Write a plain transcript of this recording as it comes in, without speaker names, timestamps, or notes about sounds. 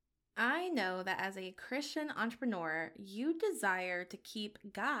I know that as a Christian entrepreneur, you desire to keep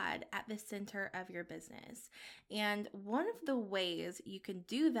God at the center of your business. And one of the ways you can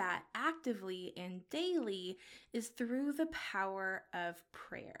do that actively and daily is through the power of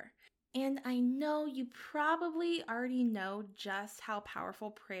prayer. And I know you probably already know just how powerful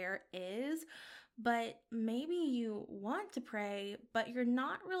prayer is, but maybe you want to pray, but you're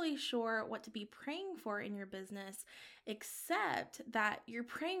not really sure what to be praying for in your business, except that you're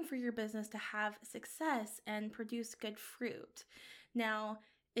praying for your business to have success and produce good fruit. Now,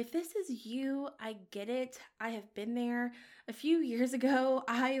 if this is you, I get it. I have been there. A few years ago,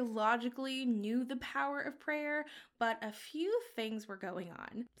 I logically knew the power of prayer, but a few things were going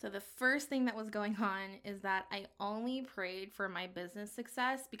on. So the first thing that was going on is that I only prayed for my business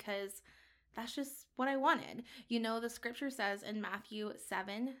success because that's just what I wanted. You know, the scripture says in Matthew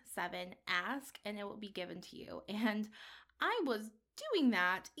 7:7, ask and it will be given to you. And I was doing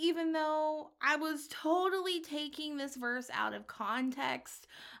that even though I was totally taking this verse out of context.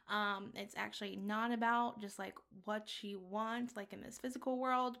 It's actually not about just like what you want, like in this physical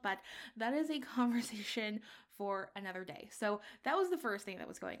world, but that is a conversation for another day. So that was the first thing that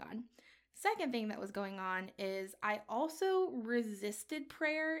was going on. Second thing that was going on is I also resisted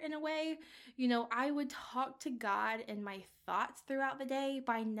prayer in a way. You know, I would talk to God in my thoughts throughout the day,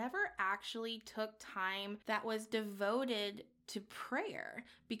 but I never actually took time that was devoted to prayer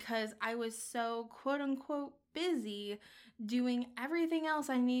because I was so quote unquote busy doing everything else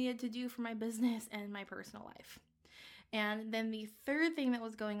I needed to do for my business and my personal life. And then the third thing that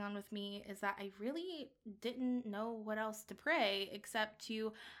was going on with me is that I really didn't know what else to pray except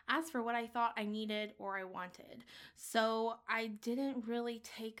to ask for what I thought I needed or I wanted. So I didn't really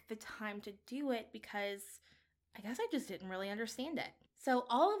take the time to do it because I guess I just didn't really understand it. So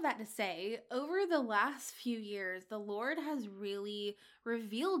all of that to say, over the last few years, the Lord has really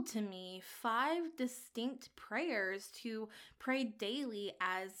revealed to me 5 distinct prayers to pray daily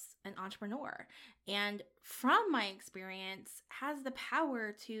as an entrepreneur. And from my experience, has the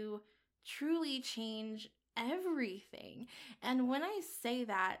power to truly change everything. And when I say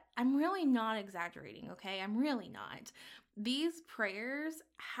that, I'm really not exaggerating, okay? I'm really not. These prayers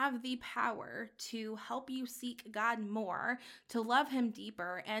have the power to help you seek God more, to love Him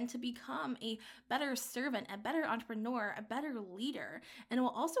deeper, and to become a better servant, a better entrepreneur, a better leader. And it will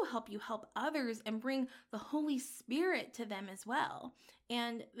also help you help others and bring the Holy Spirit to them as well.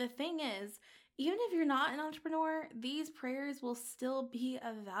 And the thing is, even if you're not an entrepreneur, these prayers will still be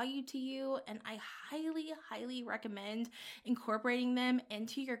of value to you, and I highly, highly recommend incorporating them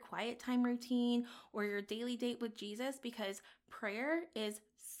into your quiet time routine or your daily date with Jesus because prayer is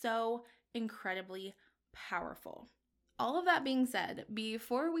so incredibly powerful. All of that being said,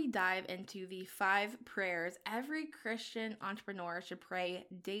 before we dive into the 5 prayers every Christian entrepreneur should pray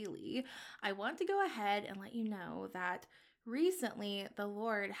daily, I want to go ahead and let you know that recently, the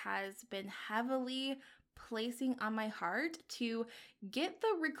Lord has been heavily placing on my heart to get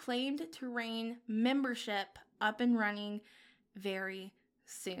the Reclaimed Terrain membership up and running very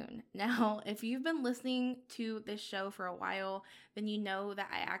soon. Now, if you've been listening to this show for a while, then you know that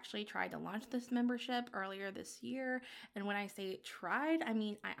I actually tried to launch this membership earlier this year. And when I say tried, I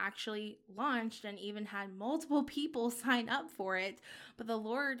mean I actually launched and even had multiple people sign up for it. But the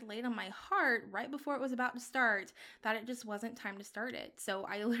Lord laid on my heart right before it was about to start that it just wasn't time to start it. So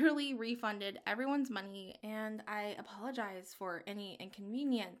I literally refunded everyone's money and I apologize for any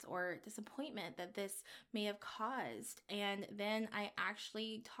inconvenience or disappointment that this may have caused. And then I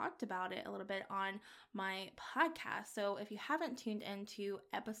actually talked about it a little bit on my podcast. So if you haven't tuned into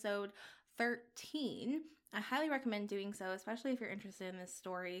episode 13, I highly recommend doing so, especially if you're interested in this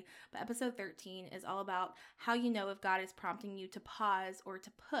story. But episode 13 is all about how you know if God is prompting you to pause or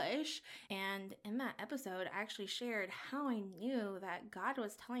to push. And in that episode, I actually shared how I knew that God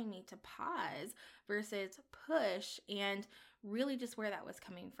was telling me to pause versus push and really just where that was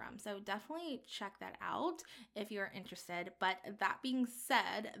coming from. So definitely check that out if you're interested. But that being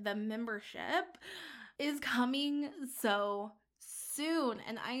said, the membership is coming so soon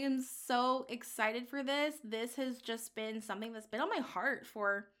and I am so excited for this. This has just been something that's been on my heart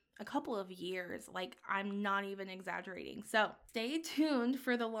for a couple of years. Like, I'm not even exaggerating. So stay tuned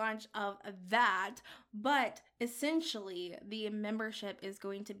for the launch of that. But essentially, the membership is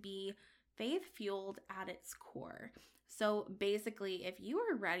going to be faith-fueled at its core. So basically, if you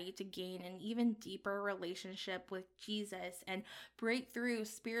are ready to gain an even deeper relationship with Jesus and break through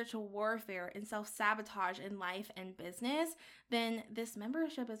spiritual warfare and self-sabotage in life and business, then this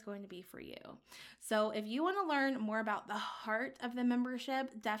membership is going to be for you. So if you want to learn more about the heart of the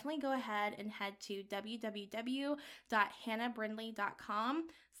membership, definitely go ahead and head to www.hannahbrindley.com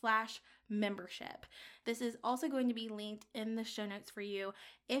membership. This is also going to be linked in the show notes for you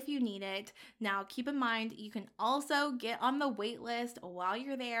if you need it. Now, keep in mind, you can also get on the wait list while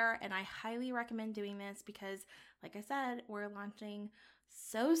you're there, and I highly recommend doing this because, like I said, we're launching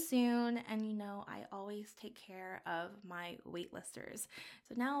so soon, and I always take care of my waitlisters.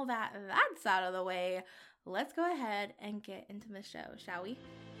 So now that that's out of the way, let's go ahead and get into the show, shall we?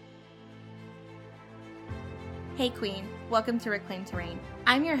 Hey Queen, welcome to Reclaim to Reign.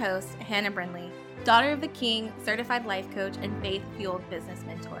 I'm your host, Hannah Brindley, daughter of the King, certified life coach, and faith-fueled business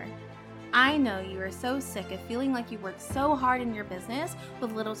mentor. I know you are so sick of feeling like you work so hard in your business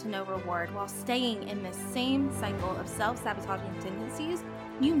with little to no reward while staying in this same cycle of self-sabotaging tendencies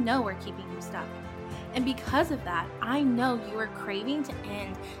you know are keeping you stuck. And because of that, I know you are craving to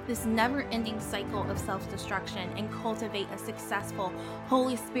end this never-ending cycle of self-destruction and cultivate a successful,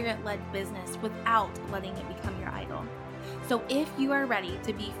 Holy Spirit-led business without letting it become your idol. So if you are ready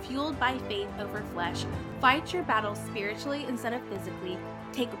to be fueled by faith over flesh, fight your battles spiritually instead of physically,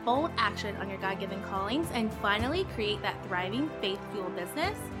 take bold action on your God-given callings, and finally create that thriving, faith-fueled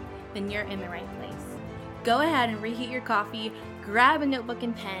business, then you're in the right place. Go ahead and reheat your coffee, grab a notebook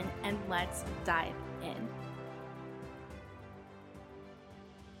and pen, and let's dive in.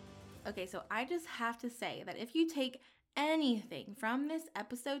 Okay, so I just have to say that if you take anything from this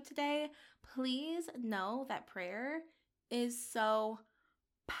episode today, please know that prayer is so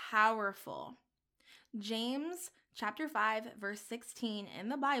powerful. James chapter 5, verse 16 in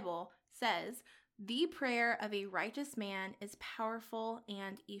the Bible says, "The prayer of a righteous man is powerful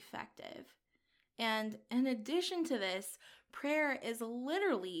and effective." And in addition to this, prayer is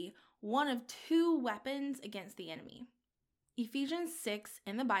literally one of two weapons against the enemy. Ephesians 6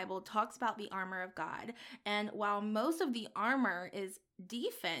 in the Bible talks about the armor of God. And while most of the armor is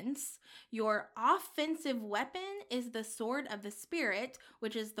defense, your offensive weapon is the sword of the Spirit,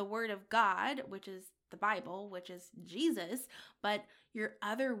 which is the word of God, which is the Bible, which is Jesus. But your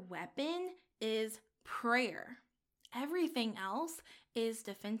other weapon is prayer. Everything else is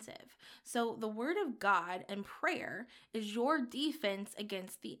defensive. So the word of God and prayer is your defense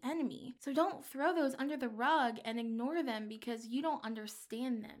against the enemy. So don't throw those under the rug and ignore them because you don't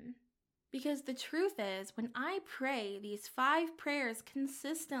understand them. Because the truth is, when I pray these 5 prayers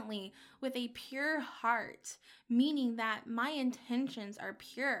consistently with a pure heart, meaning that my intentions are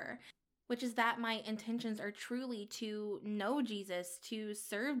pure, which is that my intentions are truly to know Jesus, to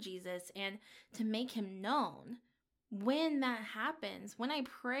serve Jesus, and to make him known. When that happens, when I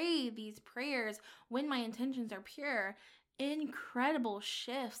pray these prayers, when my intentions are pure, incredible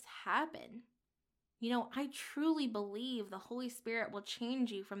shifts happen. I truly believe the Holy Spirit will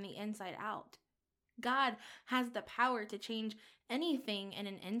change you from the inside out. God has the power to change anything in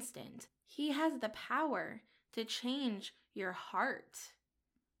an instant. He has the power to change your heart,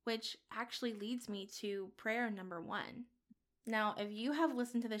 which actually leads me to prayer number 1. Now, if you have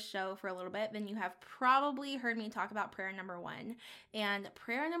listened to this show for a little bit, then you have probably heard me talk about prayer number 1. And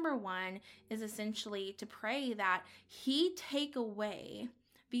prayer number 1 is essentially to pray that he take away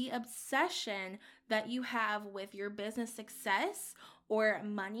the obsession that you have with your business success or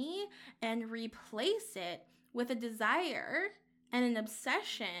money and replace it with a desire and an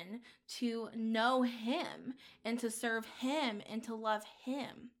obsession to know him and to serve him and to love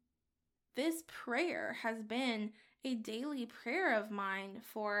him. This prayer has been a daily prayer of mine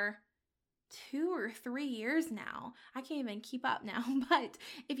for 2 or 3 years now. I can't even keep up now, but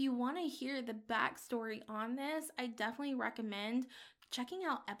if you want to hear the backstory on this, I definitely recommend checking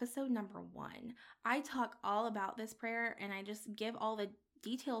out episode number 1. I talk all about this prayer and I just give all the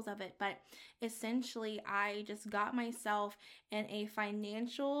details of it, but essentially I just got myself in a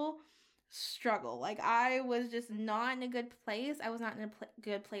financial struggle. Like I was just not in a good place. I was not in a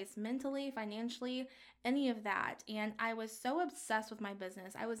good place mentally, financially, any of that. And I was so obsessed with my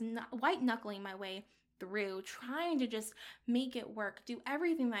business. I was white knuckling my way through, trying to just make it work, do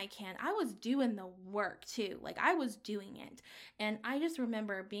everything that I can. I was doing the work too. Like I was doing it. And I just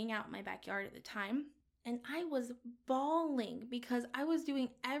remember being out in my backyard at the time and I was bawling because I was doing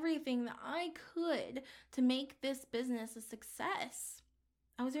everything that I could to make this business a success.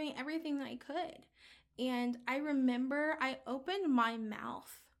 I was doing everything that I could. And I remember I opened my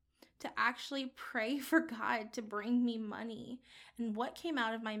mouth to actually pray for God to bring me money. And what came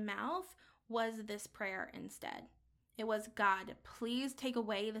out of my mouth was this prayer instead. It was, God, please take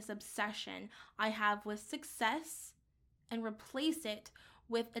away this obsession I have with success and replace it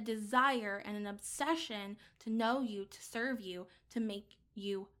with a desire and an obsession to know you, to serve you, to make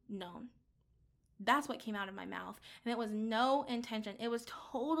you known. That's what came out of my mouth. And it was no intention. It was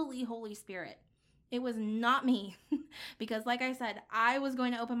totally Holy Spirit. It was not me. Because like I said, I was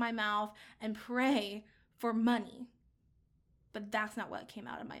going to open my mouth and pray for money. But that's not what came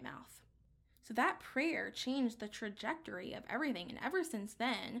out of my mouth. So that prayer changed the trajectory of everything. And ever since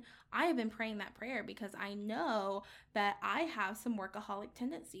then, I have been praying that prayer because I know that I have some workaholic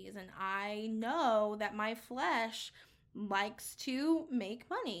tendencies. And I know that my flesh likes to make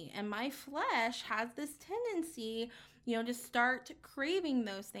money. And my flesh has this tendency, to start craving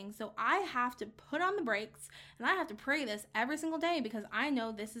those things. So I have to put on the brakes and I have to pray this every single day because I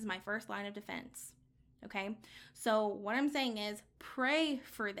know this is my first line of defense. Okay? So what I'm saying is pray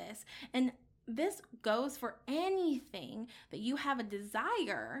for this. And this goes for anything that you have a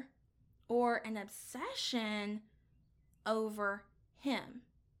desire or an obsession over him.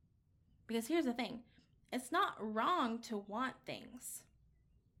 Because here's the thing, it's not wrong to want things.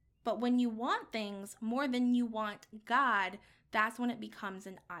 But when you want things more than you want God, that's when it becomes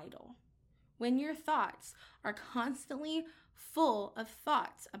an idol. When your thoughts are constantly full of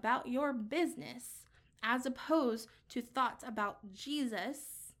thoughts about your business as opposed to thoughts about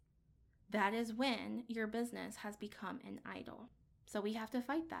Jesus, that is when your business has become an idol. So we have to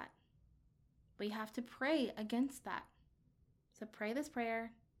fight that. We have to pray against that. So pray this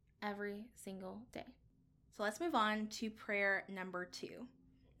prayer every single day. So let's move on to prayer number 2.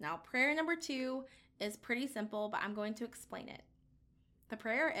 Now, prayer number 2 is pretty simple, but I'm going to explain it. The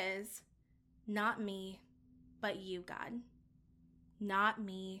prayer is, not me, but you, God. Not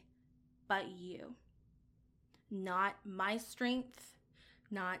me, but you. Not my strength,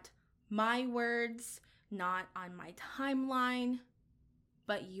 not my words, not on my timeline,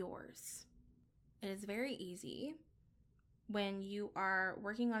 but yours. It is very easy when you are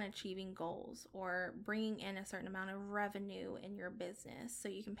working on achieving goals or bringing in a certain amount of revenue in your business so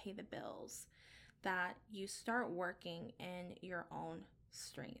you can pay the bills, that you start working in your own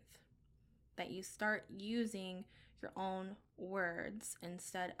strength, that you start using your own words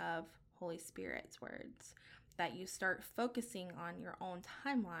instead of Holy Spirit's words, that you start focusing on your own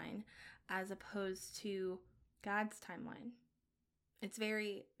timeline as opposed to God's timeline. It's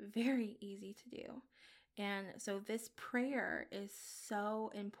very, very easy to do. And so this prayer is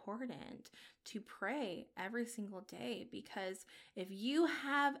so important to pray every single day, because if you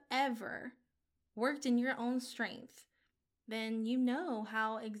have ever worked in your own strength, then you know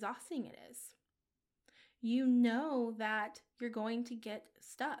how exhausting it is. You know that you're going to get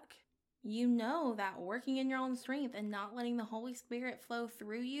stuck. You know that working in your own strength and not letting the Holy Spirit flow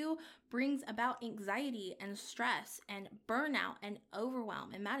through you brings about anxiety and stress and burnout and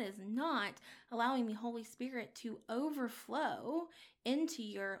overwhelm. And that is not allowing the Holy Spirit to overflow into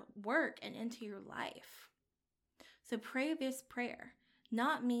your work and into your life. So pray this prayer.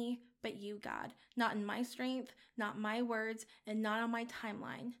 Not me, but you, God. Not in my strength, not my words, and not on my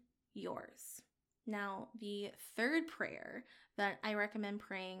timeline. Yours. Now, the third prayer that I recommend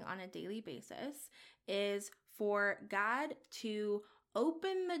praying on a daily basis is for God to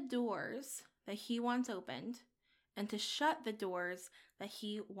open the doors that He wants opened and to shut the doors that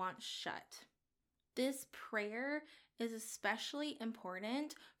He wants shut. This prayer is especially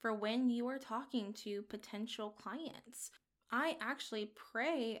important for when you are talking to potential clients. I actually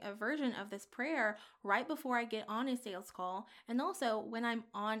pray a version of this prayer right before I get on a sales call. And also when I'm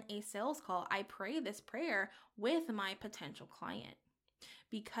on a sales call, I pray this prayer with my potential client.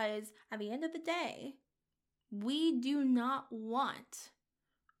 Because at the end of the day, we do not want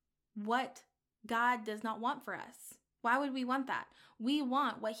what God does not want for us. Why would we want that? We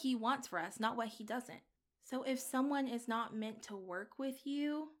want what He wants for us, not what He doesn't. So if someone is not meant to work with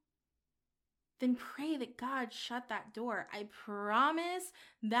you, then pray that God shut that door. I promise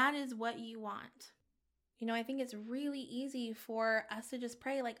that is what you want. I think it's really easy for us to just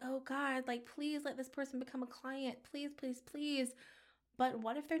pray like, oh God, like please let this person become a client. Please, please, please. But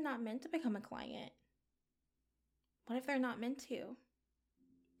what if they're not meant to become a client? What if they're not meant to?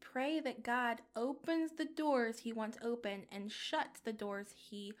 Pray that God opens the doors He wants open and shuts the doors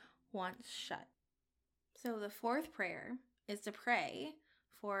He wants shut. So the fourth prayer is to pray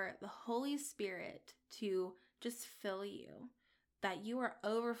for the Holy Spirit to just fill you, that you are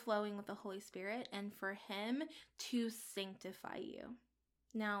overflowing with the Holy Spirit, and for Him to sanctify you.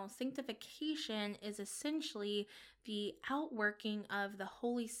 Now, sanctification is essentially the outworking of the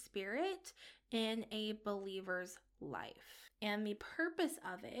Holy Spirit in a believer's life. And the purpose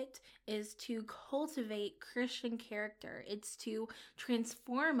of it is to cultivate Christian character. It's to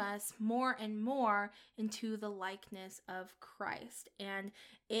transform us more and more into the likeness of Christ. And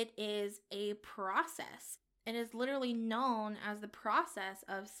it is a process. It is literally known as the process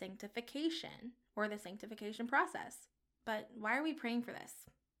of sanctification, or the sanctification process. But why are we praying for this?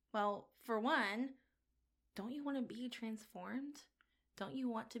 Well, for one, Don't you want to be transformed? Don't you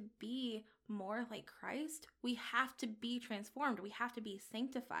want to be more like Christ? We have to be transformed. We have to be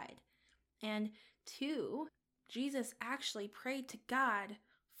sanctified. And 2, Jesus actually prayed to God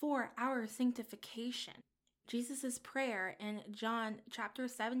for our sanctification. Jesus' prayer in John chapter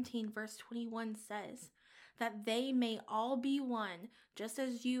 17, verse 21 says, that they may all be one, just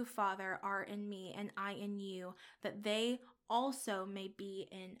as you, Father, are in me and I in you, that they also may be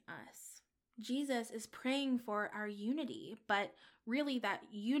in us. Jesus is praying for our unity, but really that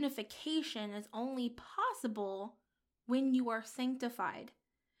unification is only possible when you are sanctified.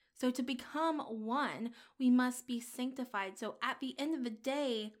 So to become one, we must be sanctified. So at the end of the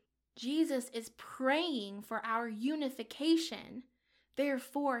day, Jesus is praying for our unification.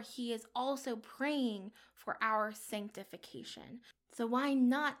 Therefore, he is also praying for our sanctification. So why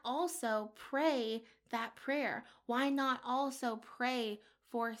not also pray that prayer? Why not also pray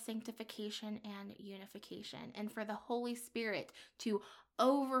for sanctification and unification, and for the Holy Spirit to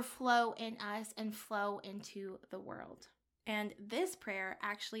overflow in us and flow into the world? And this prayer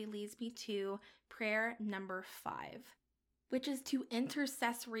actually leads me to prayer number 5, which is to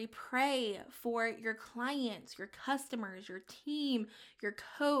intercessory pray for your clients, your customers, your team, your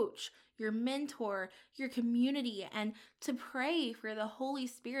coach, your mentor, your community, and to pray for the Holy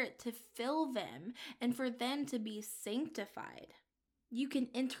Spirit to fill them and for them to be sanctified. You can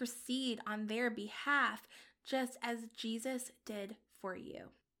intercede on their behalf just as Jesus did for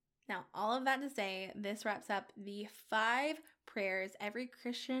you. Now, all of that to say, this wraps up the 5 prayers every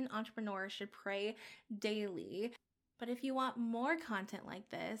Christian entrepreneur should pray daily. But if you want more content like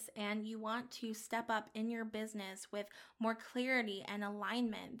this and you want to step up in your business with more clarity and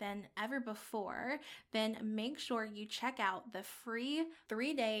alignment than ever before, then make sure you check out the free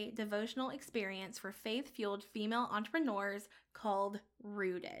 3-day devotional experience for faith-fueled female entrepreneurs called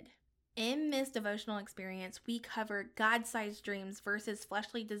Rooted. In this devotional experience, we cover God-sized dreams versus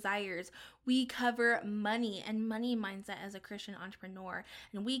fleshly desires. We cover money and money mindset as a Christian entrepreneur.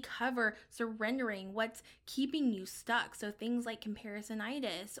 And we cover surrendering what's keeping you stuck. So things like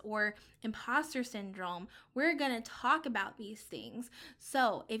comparisonitis or imposter syndrome. We're going to talk about these things.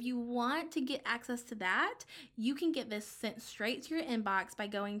 So if you want to get access to that, you can get this sent straight to your inbox by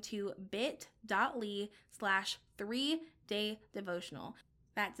going to bit.ly/3day devotional.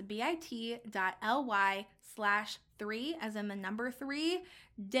 That's bit.ly/3, as in the number 3,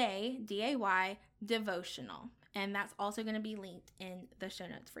 day, D-A-Y, devotional. And that's also going to be linked in the show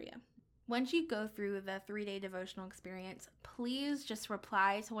notes for you. Once you go through the 3-day devotional experience, please just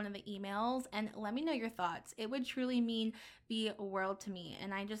reply to one of the emails and let me know your thoughts. It would truly mean the world to me.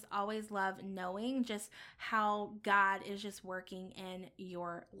 And I just always love knowing just how God is just working in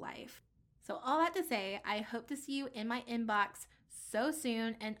your life. So all that to say, I hope to see you in my inbox so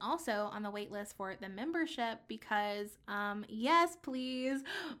soon, and also on the wait list for the membership because yes, please.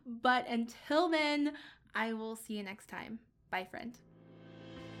 But until then, I will see you next time. Bye, friend.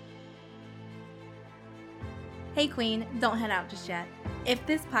 Hey Queen, don't head out just yet. If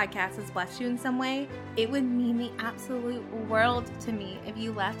this podcast has blessed you in some way, it would mean the absolute world to me if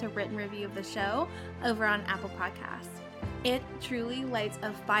you left a written review of the show over on Apple Podcasts. It truly lights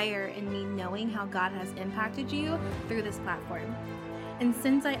a fire in me knowing how God has impacted you through this platform. And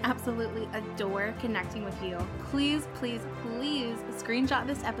since I absolutely adore connecting with you, please, please, please screenshot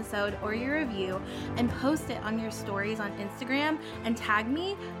this episode or your review and post it on your stories on Instagram and tag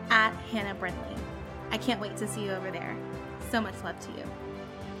me at Hannah Brindley. I can't wait to see you over there. So much love to you.